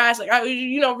your grass. Like,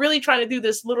 really trying to do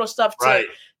this little stuff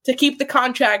to keep the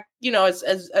contract,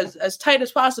 as tight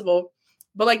as possible.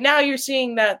 But like, now you're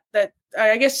seeing that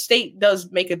I guess state does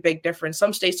make a big difference.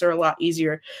 Some states are a lot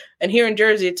easier. And here in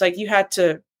Jersey, it's like you had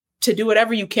to do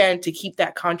whatever you can to keep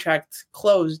that contract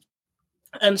closed.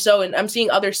 And so, and I'm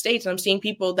seeing other states, and I'm seeing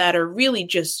people that are really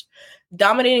just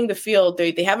dominating the field.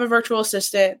 They have a virtual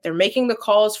assistant. They're making the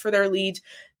calls for their leads.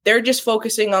 They're just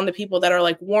focusing on the people that are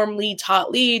like warm leads,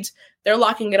 hot leads. They're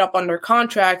locking it up under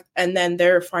contract, and then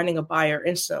they're finding a buyer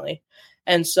instantly.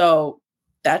 And so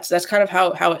that's kind of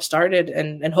how it started,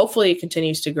 and hopefully it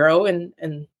continues to grow,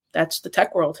 and that's the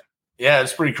tech world. Yeah,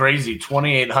 it's pretty crazy.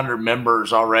 2,800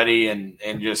 members already in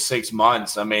just 6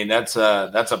 months. I mean, that's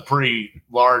a pretty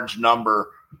large number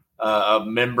of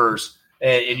members.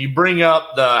 And you bring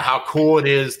up how cool it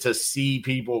is to see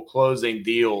people closing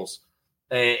deals.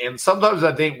 And sometimes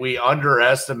I think we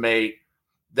underestimate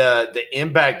the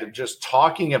impact of just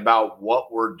talking about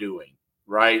what we're doing,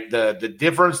 right? The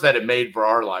difference that it made for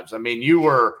our lives. I mean, you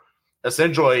were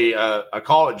essentially a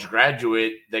college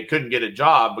graduate that couldn't get a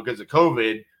job because of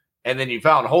COVID, and then you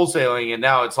found wholesaling, and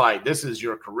now it's like, this is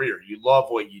your career. You love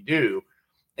what you do.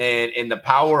 And the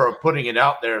power of putting it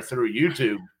out there through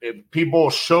YouTube, if people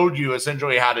showed you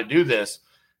essentially how to do this.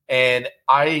 And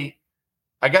I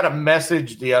got a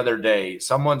message the other day.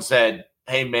 Someone said,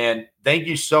 "Hey man, thank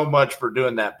you so much for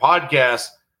doing that podcast.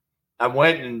 I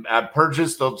went and I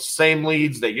purchased the same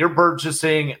leads that you're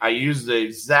purchasing. I used the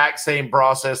exact same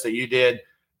process that you did.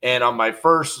 And on my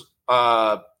first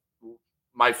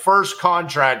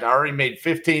contract, I already made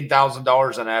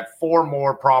 $15,000, and I have 4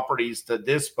 more properties to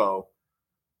dispo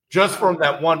just from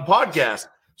that one podcast."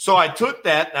 So I took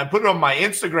that and I put it on my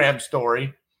Instagram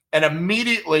story, and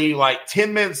immediately, like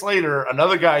 10 minutes later,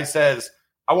 another guy says,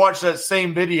 "I watched that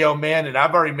same video, man, and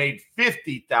I've already made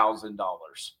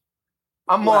 $50,000.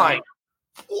 I'm like,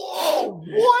 whoa,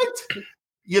 what?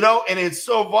 And it's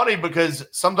so funny because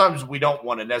sometimes we don't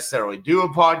want to necessarily do a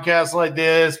podcast like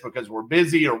this because we're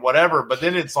busy or whatever. But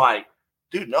then it's like,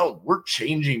 dude, no, we're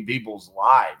changing people's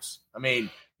lives. I mean,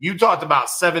 you talked about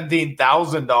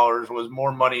 $17,000 was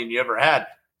more money than you ever had.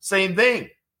 Same thing.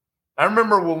 I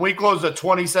remember when we closed a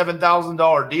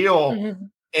 $27,000 deal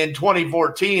in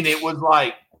 2014, it was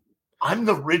like, I'm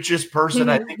the richest person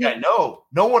I think I know.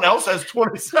 No one else has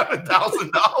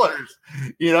 $27,000.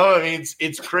 I mean,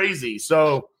 it's crazy.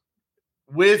 So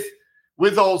with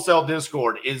Wholesale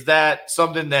Discord, is that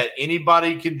something that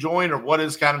anybody can join, or what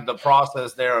is kind of the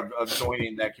process there of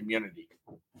joining that community?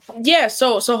 Yeah,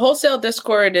 so wholesale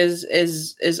Discord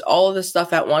is all of the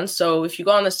stuff at once. So if you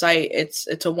go on the site,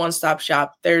 it's a one-stop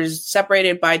shop. There's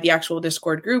separated by the actual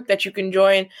Discord group that you can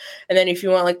join. And then if you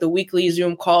want like the weekly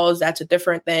Zoom calls, that's a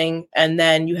different thing. And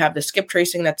then you have the skip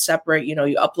tracing that's separate. You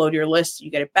upload your list,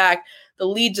 you get it back. The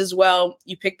leads as well.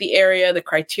 You pick the area, the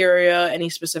criteria, any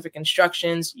specific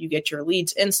instructions, you get your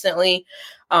leads instantly.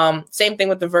 Same thing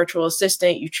with the virtual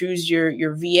assistant. You choose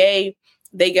your VA.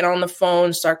 They get on the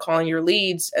phone, start calling your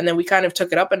leads. And then we kind of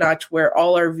took it up a notch where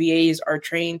all our VAs are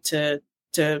trained to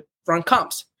run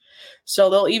comps. So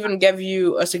they'll even give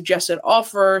you a suggested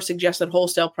offer, suggested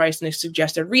wholesale price, and a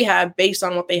suggested rehab based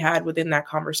on what they had within that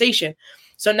conversation.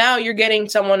 So now you're getting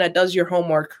someone that does your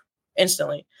homework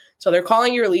instantly. So they're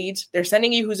calling your leads, they're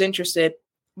sending you who's interested,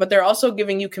 but they're also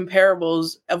giving you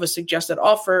comparables of a suggested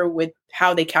offer with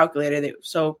how they calculated it.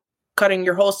 So cutting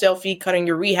your wholesale fee, cutting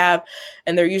your rehab,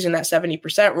 and they're using that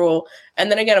 70% rule.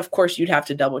 And then again, of course, you'd have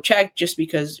to double check just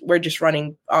because we're just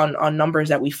running on numbers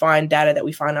that we find, data that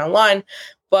we find online.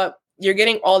 But you're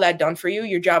getting all that done for you.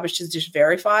 Your job is to just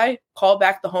verify, call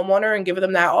back the homeowner and give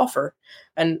them that offer.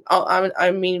 And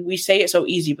I mean, we say it so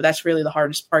easy, but that's really the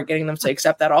hardest part, getting them to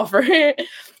accept that offer.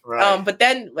 Right. But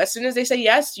then as soon as they say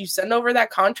yes, you send over that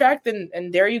contract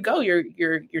and there you go.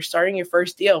 You're starting your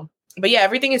first deal. But yeah,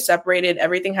 everything is separated.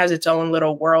 Everything has its own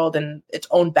little world and its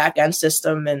own back end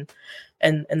system.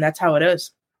 And that's how it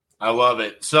is. I love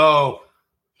it. So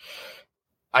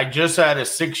I just had a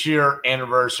 6-year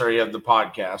anniversary of the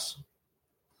podcast.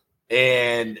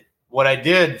 And what I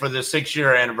did for the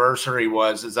 6-year anniversary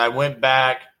is I went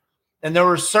back, and there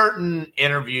were certain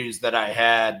interviews that I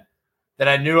had that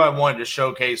I knew I wanted to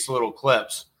showcase little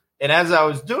clips. And as I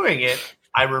was doing it,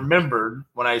 I remembered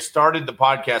when I started the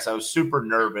podcast, I was super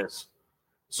nervous.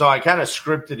 So I kind of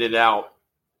scripted it out.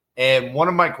 And one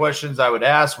of my questions I would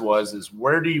ask is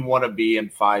where do you want to be in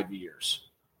 5 years?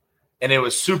 And it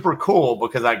was super cool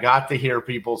because I got to hear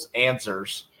people's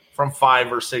answers from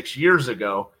 5 or 6 years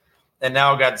ago. And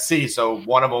now I got to see. So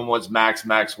one of them was Max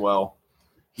Maxwell.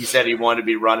 He said he wanted to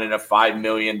be running a $5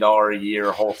 million a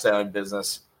year wholesaling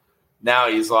business. Now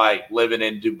he's like living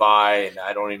in Dubai, and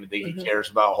I don't even think he cares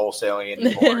about wholesaling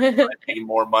anymore. He's making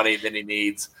more money than he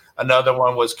needs. Another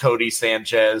one was Cody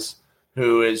Sanchez,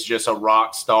 who is just a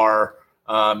rock star,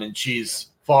 and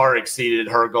she's far exceeded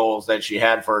her goals that she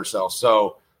had for herself.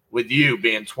 So with you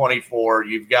being 24,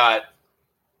 you've got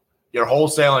your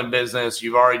wholesaling business.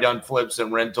 You've already done flips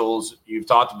and rentals. You've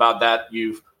talked about that.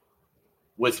 You've,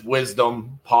 with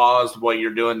wisdom, paused what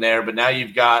you're doing there, but now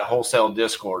you've got Wholesale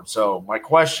Discord. So my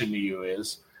question to you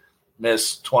is,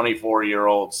 Miss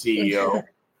 24-year-old CEO,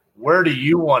 where do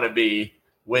you want to be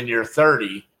when you're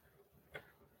 30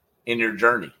 in your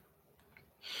journey?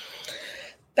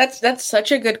 That's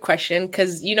such a good question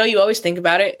because, you always think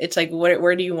about it. It's like,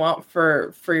 where do you want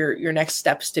for your next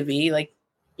steps to be? Like,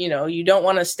 you don't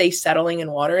want to stay settling in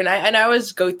water. And I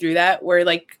always go through that where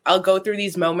like, I'll go through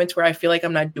these moments where I feel like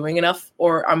I'm not doing enough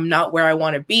or I'm not where I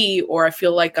want to be, or I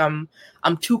feel like I'm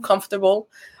too comfortable.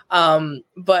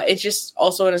 But it's just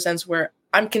also in a sense where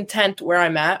I'm content where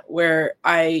I'm at, where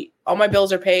all my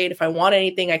bills are paid. If I want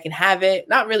anything, I can have it.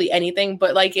 Not really anything,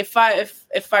 but like if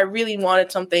I really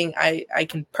wanted something, I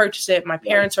can purchase it. My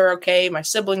parents are okay. My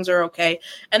siblings are okay.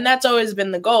 And that's always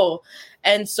been the goal.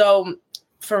 And so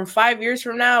from 5 years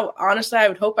from now, honestly, I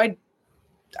would hope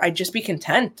I'd just be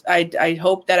content. I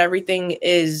hope that everything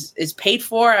is paid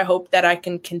for. I hope that I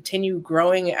can continue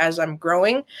growing as I'm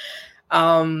growing.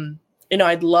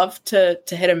 I'd love to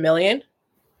hit 1 million.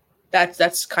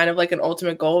 That's kind of like an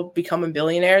ultimate goal, become a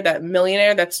billionaire. That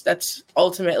millionaire, that's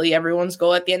ultimately everyone's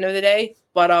goal at the end of the day.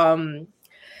 But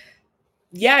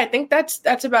yeah, I think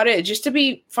that's about it. Just to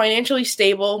be financially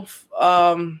stable,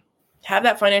 have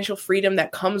that financial freedom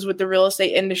that comes with the real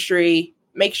estate industry,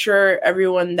 make sure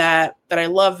everyone that I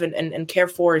love and care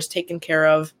for is taken care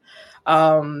of.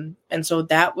 And so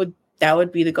that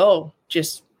would be the goal.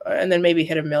 Just, and then maybe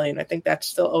hit 1 million. I think that's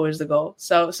still always the goal.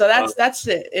 So that's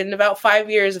it. In about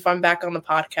 5 years, if I'm back on the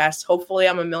podcast, hopefully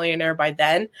I'm a millionaire by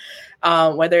then,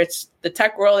 whether it's the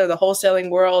tech world or the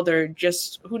wholesaling world, or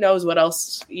just who knows what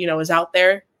else, is out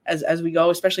there as we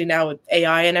go, especially now with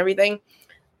AI and everything.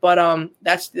 But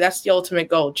that's the ultimate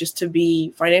goal, just to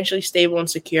be financially stable and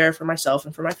secure for myself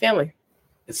and for my family.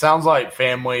 It sounds like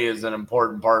family is an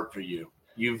important part for you.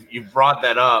 You've brought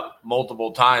that up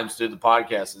multiple times through the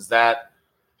podcast. Is that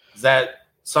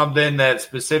something that's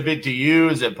specific to you?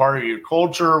 Is it part of your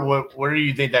culture? Where do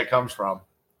you think that comes from?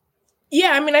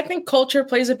 Yeah, I mean, I think culture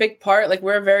plays a big part. Like,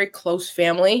 we're a very close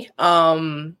family.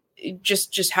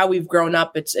 just how we've grown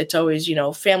up. It's always,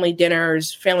 family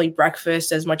dinners, family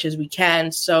breakfast as much as we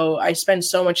can. So I spend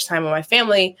so much time with my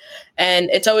family, and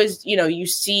it's always, you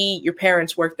see your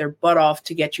parents work their butt off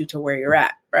to get you to where you're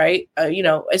at. Right.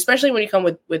 Especially when you come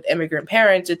with immigrant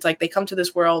parents, it's like they come to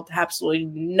this world absolutely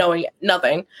knowing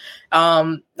nothing,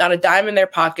 not a dime in their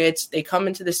pockets. They come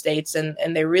into the States and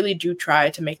they really do try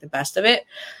to make the best of it.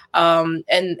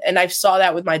 And I saw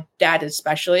that with my dad,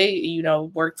 especially,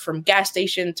 worked from gas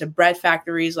station to bread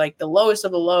factories, like the lowest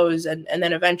of the lows, and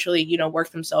then eventually,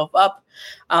 worked himself up.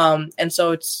 And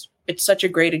so it's such a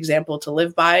great example to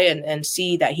live by and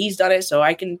see that he's done it. So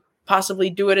I can possibly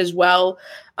do it as well.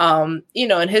 And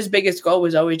his biggest goal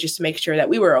was always just to make sure that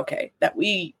we were okay, that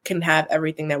we can have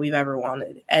everything that we've ever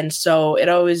wanted. And so it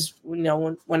always,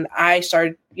 when I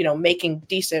started, making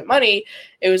decent money,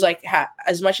 it was like,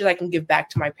 as much as I can give back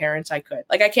to my parents, I could.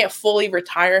 Like, I can't fully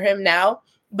retire him now,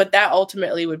 but that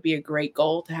ultimately would be a great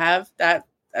goal to have.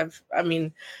 I'm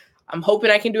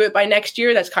hoping I can do it by next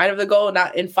year. That's kind of the goal,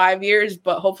 not in 5 years,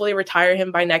 but hopefully retire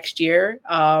him by next year.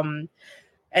 And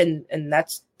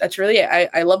that's really it.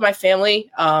 I love my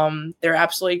family. They're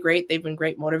absolutely great. They've been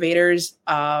great motivators.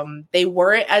 They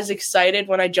weren't as excited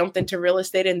when I jumped into real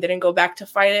estate and didn't go back to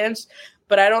finance,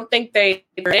 but I don't think they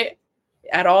did it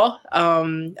at all.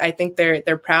 I think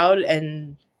they're proud,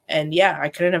 and yeah, I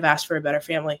couldn't have asked for a better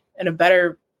family and a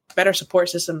better support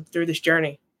system through this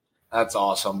journey. That's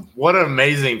awesome. What an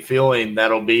amazing feeling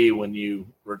that'll be when you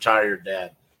retire your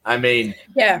dad. I mean,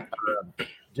 yeah.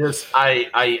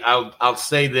 I'll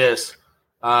say this.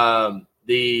 My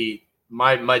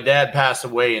dad passed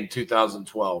away in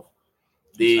 2012.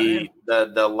 The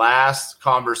last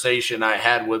conversation I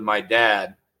had with my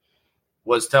dad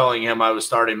was telling him I was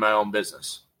starting my own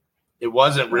business. It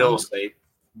wasn't real estate,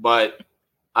 but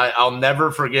I'll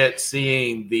never forget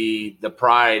seeing the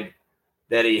pride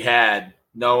that he had,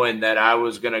 knowing that I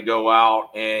was going to go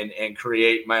out and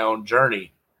create my own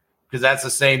journey. Because that's the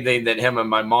same thing that him and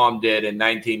my mom did in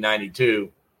 1992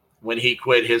 when he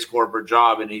quit his corporate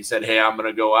job and he said, "Hey, I'm going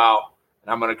to go out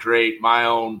and I'm going to create my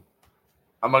own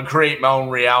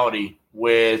reality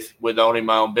with owning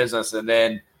my own business." And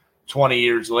then 20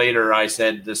 years later, I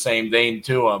said the same thing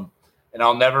to him. And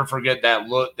I'll never forget that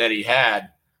look that he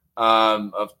had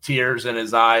of tears in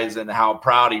his eyes and how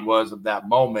proud he was of that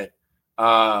moment.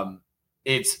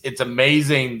 It's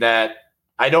amazing that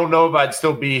I don't know if I'd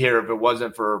still be here if it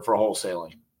wasn't for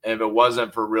wholesaling and if it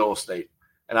wasn't for real estate.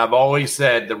 And I've always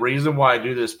said the reason why I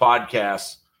do this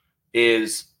podcast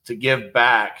is to give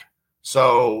back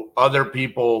so other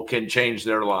people can change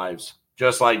their lives,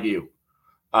 just like you.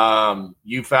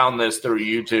 You found this through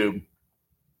YouTube,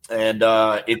 and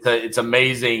it's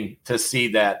amazing to see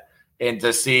that, and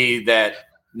to see that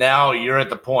now you're at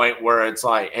the point where it's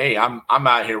like, hey, I'm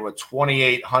out here with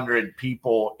 2,800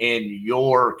 people in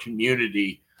your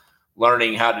community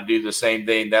learning how to do the same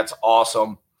thing. That's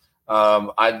awesome.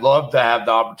 I'd love to have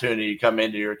the opportunity to come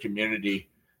into your community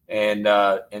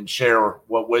and share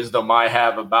what wisdom I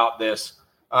have about this.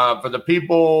 For the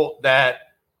people that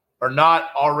are not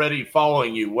already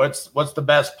following you, what's the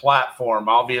best platform?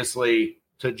 Obviously,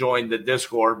 to join the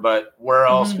Discord, but where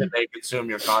else can they consume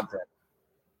your content?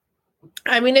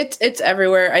 I mean, it's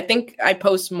everywhere. I think I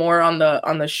post more on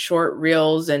the short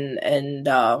reels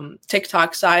and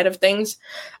TikTok side of things.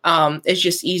 It's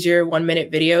just easier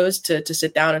 1-minute videos to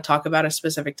sit down and talk about a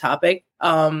specific topic.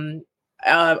 I'm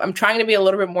trying to be a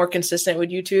little bit more consistent with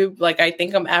YouTube. Like, I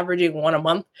think I'm averaging one a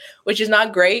month, which is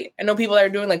not great. I know people that are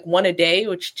doing like one a day,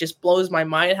 which just blows my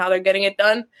mind how they're getting it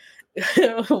done.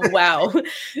 Wow.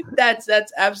 That's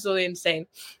absolutely insane.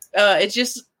 It's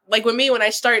just like with me, when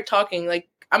I start talking, like,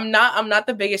 I'm not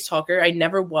the biggest talker. I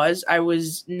never was. I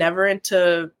was never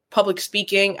into public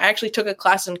speaking. I actually took a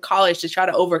class in college to try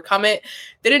to overcome it.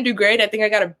 Didn't do great. I think I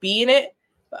got a B in it.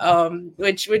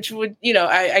 Which would,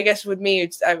 I guess with me,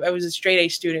 I was a straight A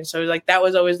student. So like, that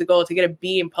was always the goal. To get a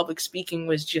B in public speaking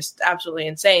was just absolutely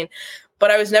insane.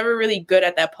 But I was never really good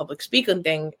at that public speaking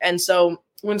thing. And so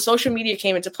when social media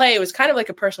came into play, it was kind of like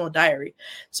a personal diary.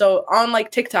 So on like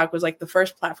TikTok was like the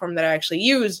first platform that I actually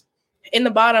used. In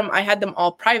the bottom, I had them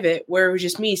all private, where it was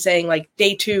just me saying like,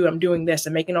 day 2, I'm doing this,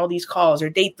 I'm making all these calls, or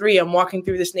day 3, I'm walking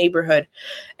through this neighborhood.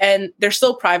 And they're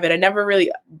still private. I never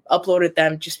really uploaded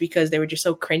them just because they were just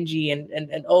so cringy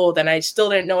and old, and I still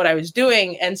didn't know what I was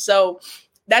doing. And so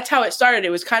that's how it started.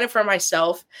 It was kind of for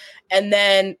myself. And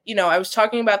then, I was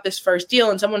talking about this first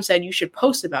deal, and someone said, you should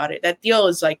post about it. That deal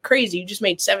is like crazy. You just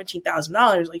made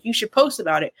 $17,000. Like, you should post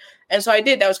about it. And so I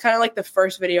did. That was kind of like the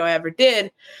first video I ever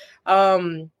did.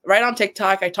 Right on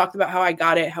TikTok, I talked about how I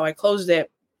got it, how I closed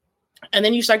it. And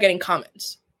then you start getting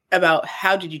comments. about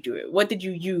how did you do it? What did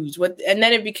you use? And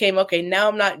then it became, okay, now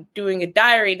I'm not doing a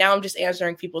diary. Now I'm just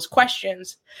answering people's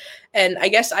questions. And I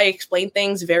guess I explain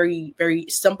things very, very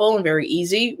simple and very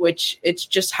easy, which it's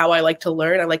just how I like to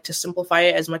learn. I like to simplify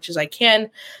it as much as I can.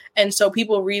 And so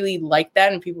people really like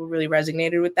that and people really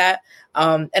resonated with that.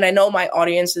 And I know my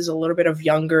audience is a little bit of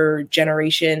younger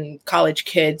generation college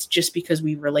kids just because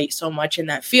we relate so much in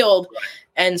that field.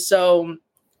 And so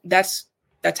that's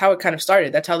how it kind of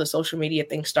started. That's how the social media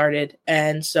thing started.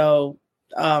 And so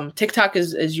TikTok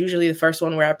is usually the first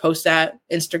one where I post at.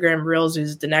 Instagram Reels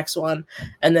is the next one.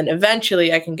 And then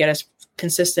eventually I can get as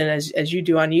consistent as you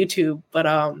do on YouTube. But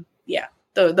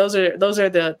those are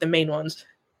the main ones.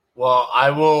 Well, I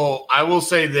will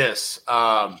say this,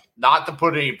 not to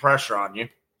put any pressure on you,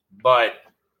 but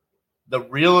the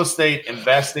real estate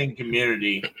investing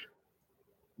community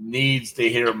needs to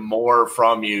hear more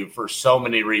from you for so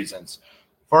many reasons.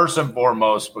 First and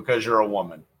foremost, because you're a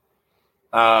woman.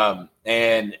 And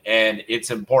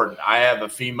it's important. I have a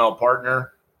female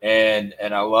partner and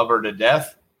I love her to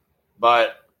death,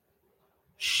 but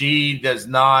she does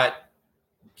not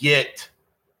get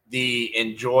the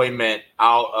enjoyment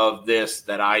out of this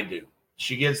that I do.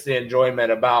 She gets the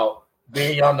enjoyment about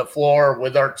being on the floor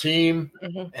with our team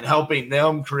and helping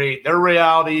them create their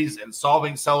realities and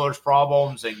solving sellers'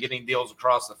 problems and getting deals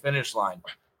across the finish line.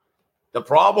 The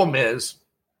problem is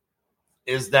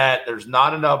that there's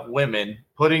not enough women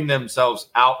putting themselves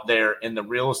out there in the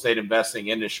real estate investing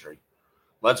industry.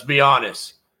 Let's be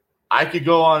honest. I could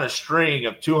go on a string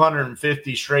of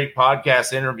 250 straight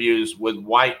podcast interviews with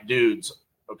white dudes,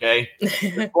 okay?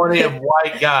 There's plenty of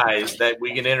white guys that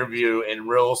we can interview in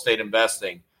real estate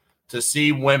investing. To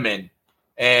see women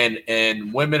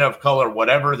and women of color,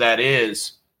 whatever that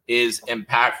is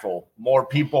impactful. More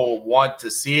people want to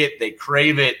see it. They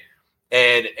crave it.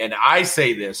 And I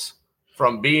say this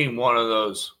from being one of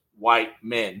those white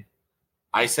men.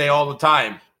 I say all the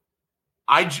time,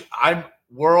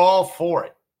 we're all for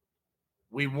it.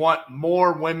 We want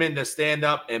more women to stand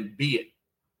up and be it.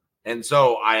 And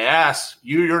so I ask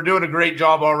you, you're doing a great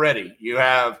job already. You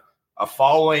have a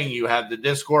following, you have the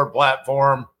Discord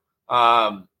platform.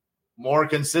 More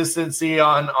consistency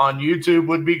on YouTube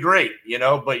would be great,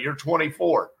 but you're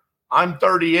 24. I'm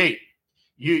 38.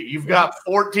 You've got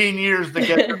 14 years to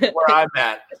get to where I'm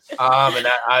at.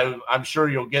 And I'm sure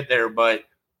you'll get there, but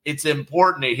it's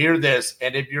important to hear this.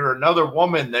 And if you're another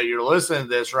woman that you're listening to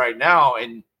this right now,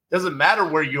 and it doesn't matter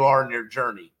where you are in your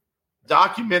journey,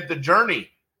 document the journey,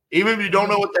 even if you don't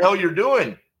know what the hell you're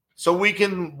doing. So we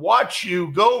can watch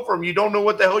you go from you don't know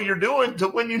what the hell you're doing to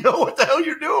when you know what the hell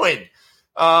you're doing.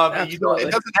 It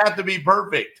doesn't have to be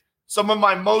perfect. Some of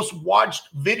my most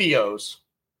watched videos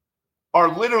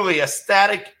are literally a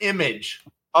static image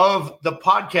of the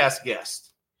podcast guest.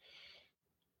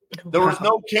 There was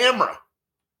no camera.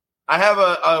 I have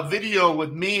a video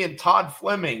with me and Todd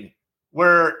Fleming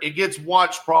where it gets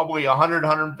watched probably 100,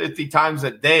 150 times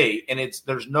a day, and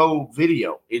there's no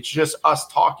video. It's just us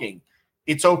talking.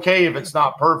 It's okay if it's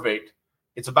not perfect.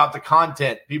 It's about the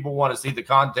content. People want to see the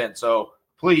content. So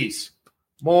please,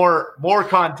 more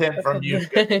content from you.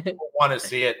 People want to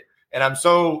see it. And I'm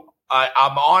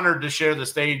honored to share the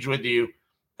stage with you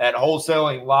at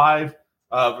Wholesaling Live.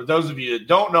 For those of you that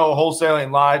don't know,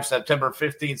 Wholesaling Live, September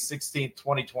 15th, 16th,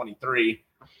 2023.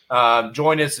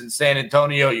 Join us in San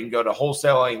Antonio. You can go to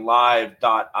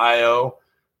wholesalinglive.io.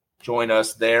 Join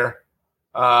us there.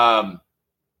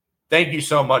 Thank you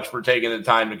so much for taking the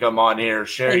time to come on here,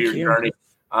 share your journey.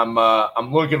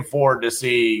 I'm looking forward to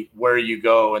see where you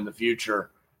go in the future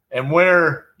and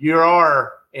where you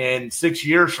are in 6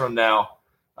 years from now.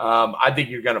 I think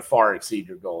you're going to far exceed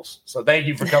your goals. So thank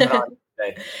you for coming on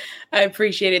today. I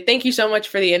appreciate it. Thank you so much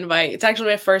for the invite. It's actually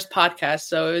my first podcast,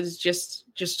 so it was just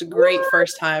a great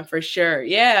first time for sure.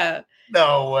 Yeah.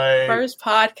 No way. First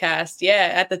podcast.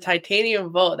 Yeah. At the Titanium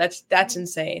Vault. That's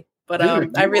insane. But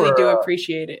dude, I really do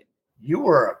appreciate it. You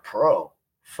were a pro.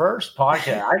 First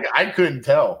podcast. I couldn't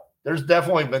tell. There's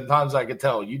definitely been times I could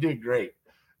tell. You did great.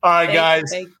 All right,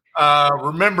 guys.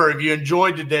 Remember, if you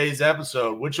enjoyed today's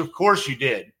episode, which of course you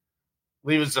did,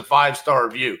 leave us a 5-star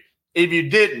review. If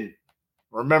you didn't,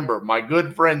 remember, my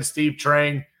good friend Steve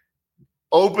Trang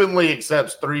openly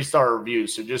accepts 3-star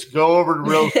reviews. So just go over to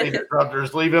Real Estate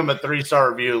Disruptors, leave him a 3-star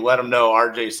review. Let him know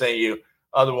RJ sent you.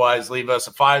 Otherwise, leave us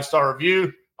a 5-star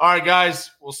review. All right,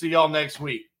 guys. We'll see y'all next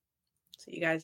week. See you guys.